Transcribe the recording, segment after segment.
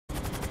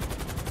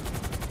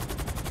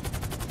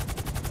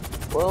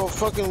Well,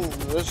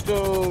 fucking, let's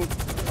go.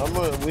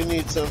 We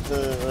need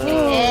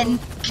something.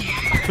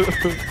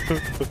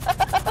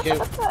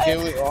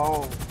 Can we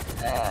all?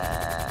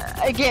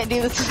 I can't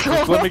do this with Cole.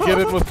 Just let me get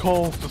in with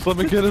Cole. Just let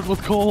me get in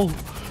with Cole.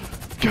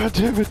 God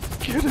damn it,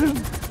 get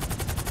in.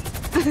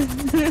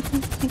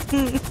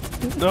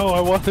 No,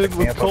 I want in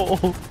with Cole.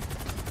 Pick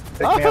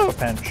me up a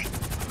pinch.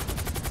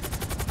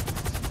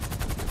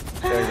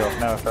 There you go.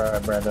 Now try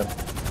it, Brandon.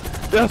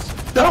 Yes.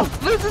 No.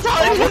 This is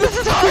hard. This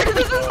is hard.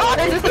 This is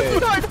hard. This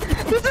is hard.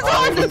 This is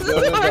hard. This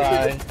is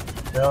hard.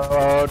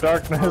 No,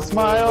 darkness,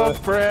 my old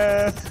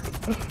friend.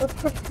 This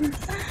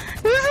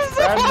is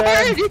so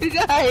hard, you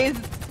guys.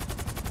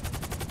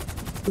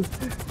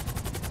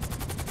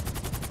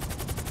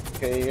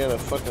 Okay, you gotta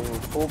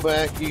fucking pull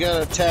back. You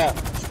gotta tap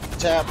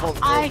on.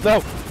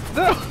 No.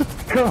 No.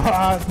 Come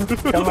on,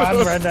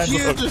 Brendan.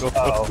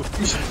 Oh,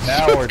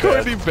 now we're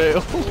dead. Corny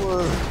bail.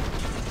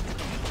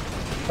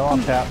 Come on,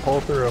 tap, pull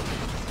through.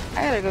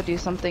 I gotta go do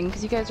something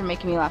because you guys are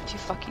making me laugh too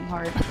fucking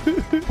hard.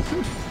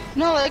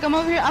 No, like I'm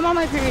over here. I'm on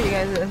my period, you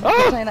guys.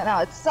 I'm saying that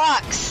now. It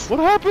sucks. What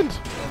happened?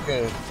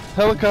 Okay.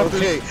 Helicopter.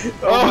 Okay.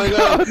 Oh my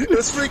god.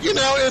 It's freaking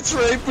out. It's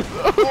rape.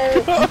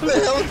 Oh, the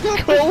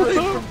helicopter's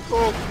raping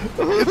Cole.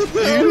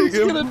 He's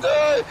gonna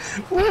die.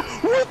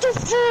 What the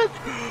fuck?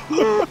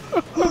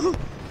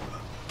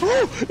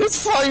 Oh,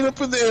 it's flying up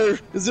in the air.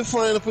 Is it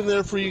flying up in the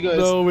air for you guys?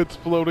 No, it's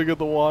floating in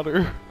the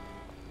water.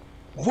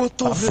 What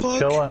the fuck?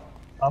 Chilling.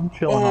 I'm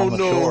chilling on the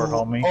shore,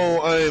 homie.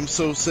 Oh, I am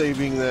so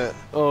saving that.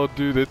 Oh,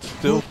 dude, it's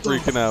still What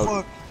freaking the out.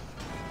 Fuck?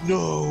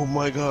 No,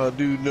 my god,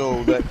 dude,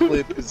 no. That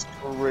clip is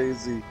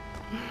crazy.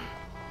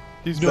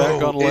 He's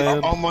back on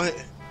land.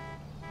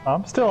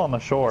 I'm still on the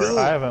shore. Look,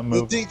 I haven't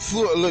moved. The thing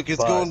flew. Look,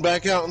 it's going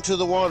back out into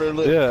the water.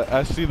 Look. Yeah,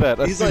 I see that.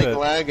 He's like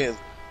lagging.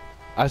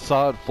 I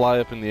saw it fly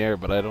up in the air,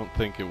 but I don't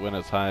think it went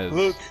as high as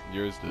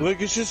yours did.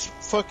 Look, it's just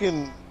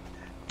fucking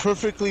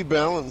perfectly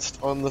balanced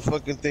on the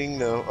fucking thing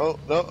now. Oh,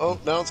 no, oh,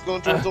 now it's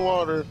going towards the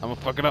water. I'm gonna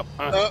fuck it up.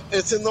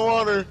 It's in the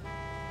water.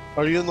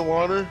 Are you in the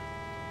water?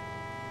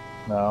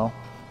 No.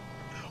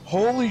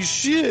 Holy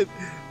shit!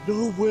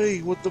 No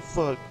way! What the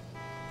fuck?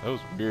 That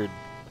was weird.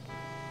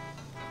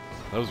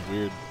 That was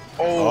weird.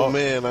 Oh,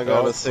 man, I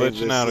gotta save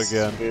this. Glitching out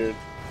again. Weird.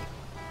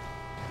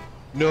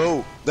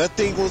 No, that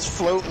thing was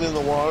floating in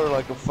the water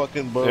like a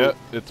fucking boat. Yeah,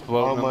 it's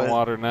floating in the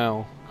water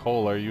now.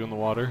 Cole, are you in the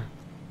water?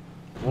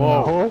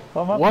 Whoa!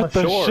 No, I'm on What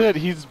the shore. shit?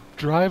 He's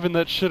driving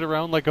that shit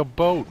around like a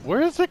boat.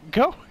 Where is it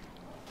going?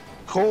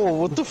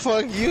 Cole, what the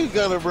fuck? You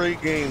gotta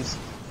break games.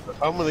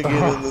 I'm gonna get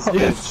in this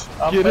bitch.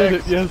 Get in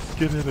it. Yes,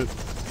 get in it.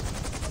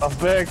 I'm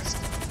fixed.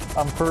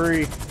 I'm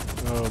free.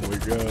 Oh my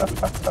god.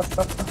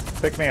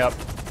 Pick me up.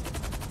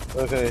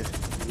 Okay,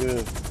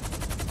 good.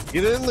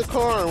 Get in the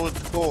car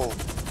with Cole.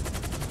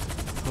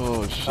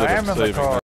 Oh shit! I am in the car.